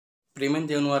ప్రియమైన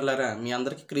దేవుని వారలారా, మీ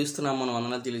అందరికీ క్రీస్తు నామమున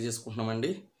వందనాలు తెలియజేసుకుంటున్నామండి.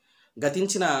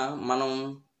 గతించిన మనం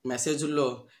మెసేజ్ల్లో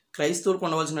క్రైస్తవులకు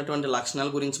ఉండవలసినటువంటి లక్షణాల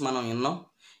గురించి మనం విన్నాం.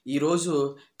 ఈరోజు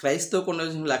క్రైస్తవుకు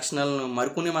ఉండవలసిన లక్షణాలను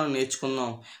మరికొన్ని మనం నేర్చుకుందాం.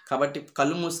 కాబట్టి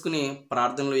కళ్ళు మూసుకుని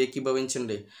ప్రార్థనలో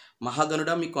ఏకీభవించండి.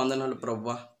 మహాగణుడా, మీకు వందనాలు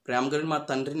ప్రభువా. ప్రేమగలిగిన మా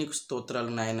తండ్రి, నీకు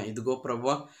స్తోత్రాలు నాయన. ఇదిగో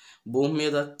ప్రభువా, భూమి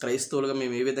మీద క్రైస్తవులుగా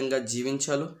మేము ఏ విధంగా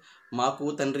జీవించాలో మాకు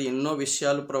తండ్రి ఎన్నో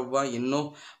విషయాలు ప్రభువా, ఎన్నో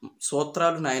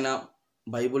సూత్రాలు నాయన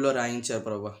బైబిల్లో రాయించారు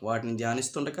ప్రభువా. వాటిని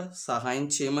ధ్యానిస్తుండగా సహాయం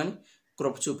చేయమని,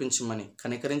 కృప చూపించమని,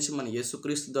 కనికరించమని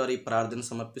యేసుక్రీస్తు ద్వారా ఈ ప్రార్థన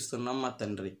సమర్పిస్తున్నాం మా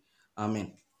తండ్రి.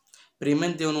 ఆమేన్.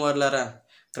 ప్రియమైన దేవుని వారలారా,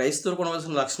 క్రైస్తవులకు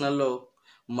ఉండవలసిన లక్షణాల్లో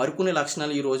మరికొన్ని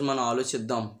లక్షణాలు ఈరోజు మనం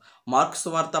ఆలోచిద్దాం. మార్కు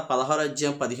సువార్త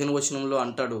 16:15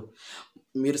 అంటాడు,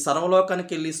 మీరు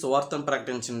సర్వలోకానికి వెళ్ళి సువార్తను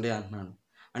ప్రకటించండి అంటున్నాడు.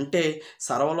 అంటే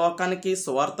సర్వలోకానికి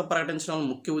సువార్త ప్రకటించడం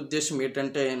ముఖ్య ఉద్దేశం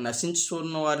ఏంటంటే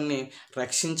నశించున్న వారిని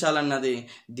రక్షించాలన్నది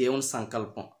దేవుని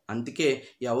సంకల్పం. అందుకే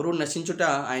ఎవరు నశించుట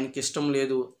ఆయనకి ఇష్టం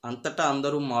లేదు, అంతటా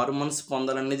అందరూ మారు మనసు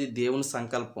పొందాలనేది దేవుని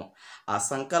సంకల్పం. ఆ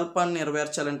సంకల్పాన్ని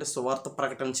నెరవేర్చాలంటే సువార్త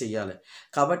ప్రకటన చేయాలి.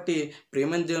 కాబట్టి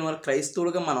ప్రియమైన దేవుని వారు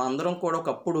క్రైస్తవులుగా మనం అందరం కూడా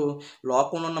ఒకప్పుడు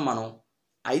లోకంలో ఉన్న మనం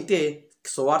అయితే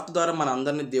సువార్త ద్వారా మన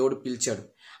అందరినీ దేవుడు పిలిచాడు.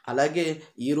 అలాగే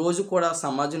ఈరోజు కూడా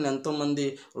సమాజంలో ఎంతోమంది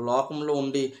లోకంలో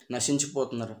ఉండి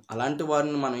నశించిపోతున్నారు. అలాంటి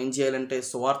వారిని మనం ఏం చేయాలంటే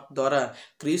సువార్త ద్వారా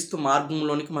క్రీస్తు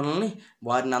మార్గంలోనికి మనల్ని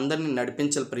వారిని అందరినీ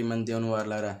నడిపించాలి ప్రియమైన దేవుని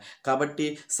వారలారా. కాబట్టి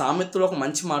సామెతలో ఒక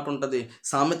మంచి మాట ఉంటుంది.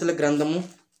 సామెతల గ్రంథము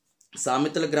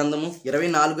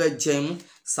 24వ అధ్యాయము,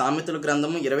 సామెతల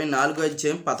గ్రంథము 24వ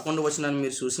అధ్యాయం 11వ వచనాన్ని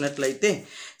మీరు చూసినట్లయితే,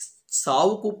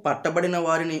 సావుకు పట్టబడిన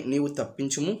వారిని నీవు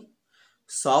తప్పించుము,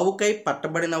 సావుకై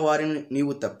పట్టబడిన వారిని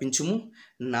నీవు తప్పించుము,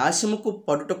 నాశముకు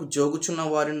పడుటకు జోగుచున్న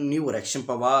వారిని నీవు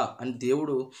రక్షింపవా అని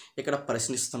దేవుడు ఇక్కడ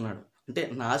ప్రశ్నిస్తున్నాడు. అంటే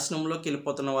నాశనంలోకి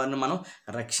వెళ్ళిపోతున్న వారిని మనం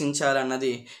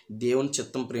రక్షించాలన్నది దేవుని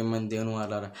చిత్తం ప్రియమైన దేవుని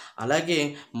వారలారా. అలాగే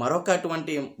మరొక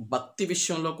అటువంటి భక్తి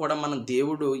విషయంలో కూడా మన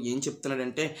దేవుడు ఏం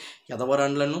చెప్తున్నాడంటే,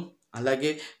 ఎదవరండ్లను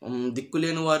అలాగే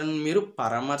దిక్కులేని వారిని మీరు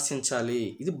పరామర్శించాలి.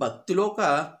 ఇది భక్తిలో ఒక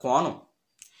కోణం.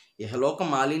 ఇహలోక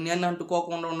మాలిన్యాన్ని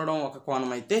అంటుకోకుండా ఉండడం ఒక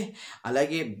కోణం అయితే,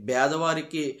 అలాగే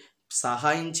పేదవారికి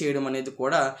సహాయం చేయడం అనేది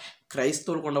కూడా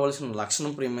క్రైస్తవులకు ఉండవలసిన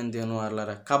లక్షణం ప్రియమైన దేవుని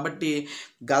వారలారా. కాబట్టి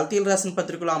గల్తీలకు రాసిన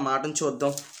పత్రికలో ఆ మాటను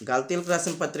చూద్దాం. గల్తీలకు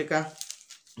రాసిన పత్రిక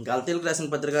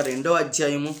 2వ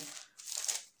అధ్యాయము,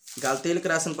 గల్తీలకు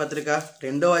రాసిన పత్రిక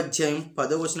 2వ అధ్యాయం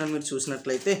 10వ వచనం మీరు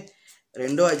చూసినట్లయితే,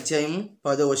 2వ అధ్యాయం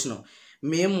 10వ వచనం,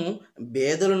 మేము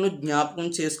బేదలను జ్ఞాపకం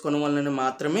చేసుకునే వాళ్ళని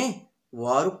మాత్రమే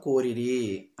వారు కోరిరి.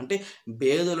 అంటే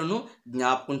బేదలను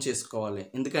జ్ఞాపకం చేసుకోవాలి.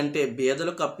 ఎందుకంటే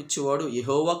బేదలకు అప్పించేవాడు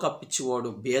యెహోవాకు అప్పించేవాడు,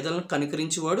 బేదలను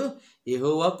కనికరించేవాడు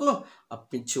యెహోవాకు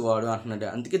అప్పించేవాడు అంటున్నాడు.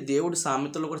 అందుకే దేవుడు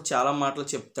సామెతలో కూడా చాలా మాటలు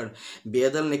చెప్తాడు.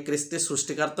 బేదలను ఎక్కిరిస్తే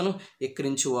సృష్టికర్తను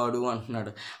ఎక్కిరించేవాడు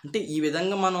అంటున్నాడు. అంటే ఈ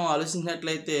విధంగా మనం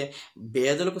ఆలోచించినట్లయితే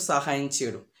బేదలకు సహాయం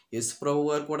చేయడు. యేసుప్రభు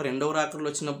వారు కూడా 2వ రాకడలో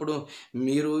వచ్చినప్పుడు,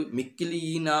 మీరు మిక్కిలి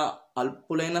ఈయన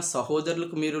అల్పులైన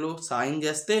సహోదరులకు మీరు సాయం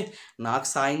చేస్తే నాకు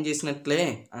సాయం చేసినట్లే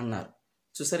అన్నారు.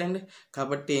 చూసారండి.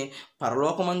 కాబట్టి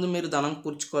పరలోకమందు మీరు ధనం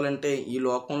కూర్చుకోవాలంటే ఈ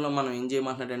లోకంలో మనం ఏం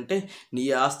చేయమంటున్నాడంటే, నీ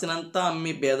ఆస్తినంతా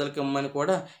అమ్మి బేదలకు ఇమ్మని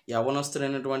కూడా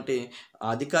యవనస్తుడైనటువంటి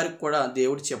అధికారికి కూడా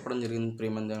దేవుడు చెప్పడం జరిగింది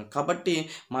ప్రియమైన. కాబట్టి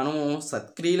మనము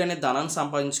సత్క్రియలనే ధనాన్ని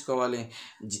సంపాదించుకోవాలి.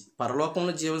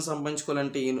 పరలోకంలో జీవనం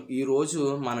సంపాదించుకోవాలంటే ఈరోజు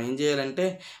మనం ఏం చేయాలంటే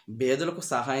బేదలకు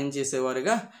సహాయం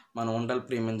చేసేవారిగా మనం ఉండాలి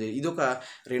ప్రియమైన. ఇది ఒక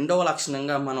 2వ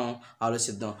లక్షణంగా మనం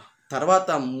ఆలోచిద్దాం. తర్వాత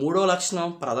 3వ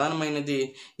లక్షణం ప్రధానమైనది,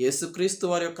 యేసుక్రీస్తు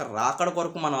వారి యొక్క రాకడ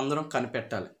కొరకు మనం అందరం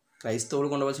కనిపెట్టాలి.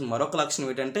 క్రైస్తవులకు ఉండవలసిన మరొక లక్షణం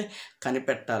ఏంటంటే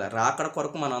కనిపెట్టాలి. రాకడ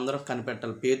కొరకు మనం అందరం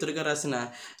కనిపెట్టాలి. పేతురుగా రాసిన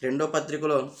 2వ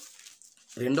పత్రికలో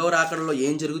 2వ రాకడలో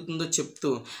ఏం జరుగుతుందో చెప్తూ,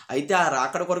 అయితే ఆ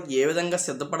రాకడ కొరకు ఏ విధంగా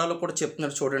సిద్ధపడాలో కూడా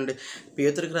చెప్తున్నారు. చూడండి,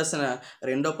 పేతురుకి రాసిన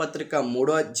 2వ పత్రిక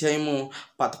 3వ అధ్యాయము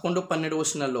 11-12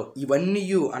 వచనాల్లో, ఇవన్నీ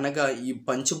అనగా ఈ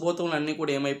పంచభూతములన్నీ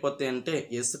కూడా ఏమైపోతాయి అంటే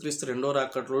యేసుక్రీస్తు 2వ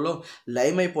రాకడలో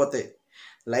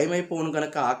లయమైపోవును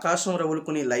కనుక ఆకాశం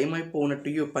రవులుకుని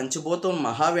లయమైపోవునట్టు పంచభూతం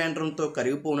మహావేంద్రంతో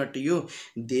కరిగిపోవునట్టు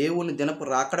దేవుని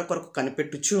దినపు రాకడ కొరకు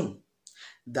కనిపెట్టుచు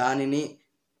దానిని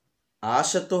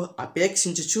ఆశతో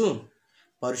అపేక్షించుచు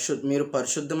మీరు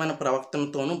పరిశుద్ధమైన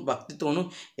ప్రవర్తనతోనూ భక్తితోనూ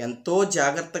ఎంతో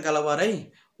జాగ్రత్త గలవారై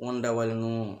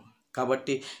ఉండవలను.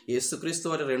 కాబట్టి యేసుక్రీస్తు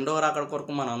వారి 2వ రాకడ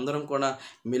కొరకు మన అందరం కూడా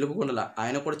మెలుగుకుండాలి.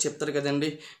 ఆయన కూడా చెప్తారు కదండి,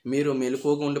 మీరు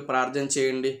మెలుకుగా ఉండి ప్రార్థన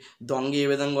చేయండి, దొంగ ఏ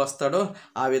విధంగా వస్తాడో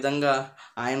ఆ విధంగా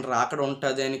ఆయన రాకడ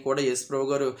ఉంటుంది అని కూడా యేసుప్రభు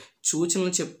గారు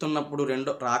సూచనలు చెప్తున్నప్పుడు,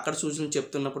 రాకడ సూచనలు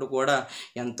చెప్తున్నప్పుడు కూడా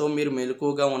ఎంతో మీరు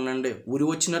మెలుకుగా ఉండండి, ఉరి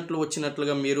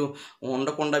వచ్చినట్లుగా మీరు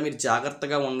ఉండకుండా మీరు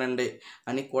జాగ్రత్తగా ఉండండి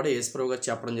అని కూడా యేసుప్రభు గారు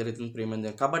చెప్పడం జరుగుతుంది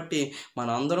ప్రియమైన. కాబట్టి మన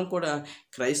అందరం కూడా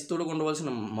క్రైస్తవులకు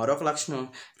ఉండవలసిన మరొక లక్షణం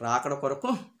రాకడ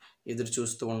కొరకు ఎదురు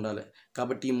చూస్తూ ఉండాలి.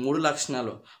 కాబట్టి ఈ 3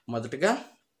 లక్షణాలు మొదటగా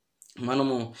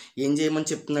మనము ఏం చేయమని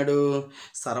చెప్తున్నాడు?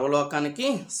 సర్వలోకానికి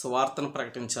సువార్తను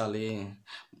ప్రకటించాలి.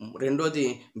 రెండోది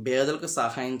పేదలకు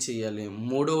సహాయం చేయాలి.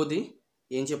 మూడవది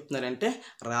ఏం చెప్తున్నారంటే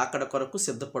రాకడ కొరకు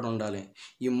సిద్ధపడి ఉండాలి.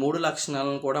 ఈ 3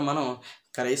 లక్షణాలను కూడా మనం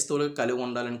క్రైస్తవులకు కలిగి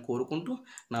ఉండాలని కోరుకుంటూ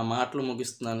నా మాటలు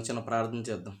ముగిస్తున్నాను. చిన్న ప్రార్థన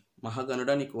చేద్దాం.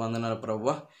 మహాగణుడా, నీకు వందనాలు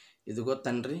ప్రభువా. ఇదిగో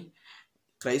తండ్రి,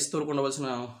 క్రైస్తవులకు ఉండవలసిన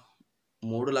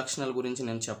 3 లక్షణాల గురించి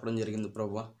నేను చెప్పడం జరిగింది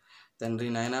ప్రభువా. తండ్రి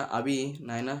నాయన, అవి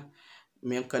నాయన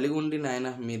మేము కలిగి ఉండి నాయన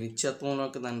మీ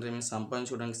నిత్యత్వంలోకి తండ్రి మేము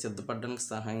సంపాదించుకోవడానికి సిద్ధపడడానికి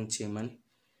సహాయం చేయమని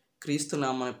క్రీస్తు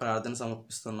నామమున ప్రార్థన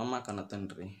సమర్పిస్తున్నాం మా కన్న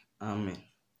తండ్రి. ఆమేన్.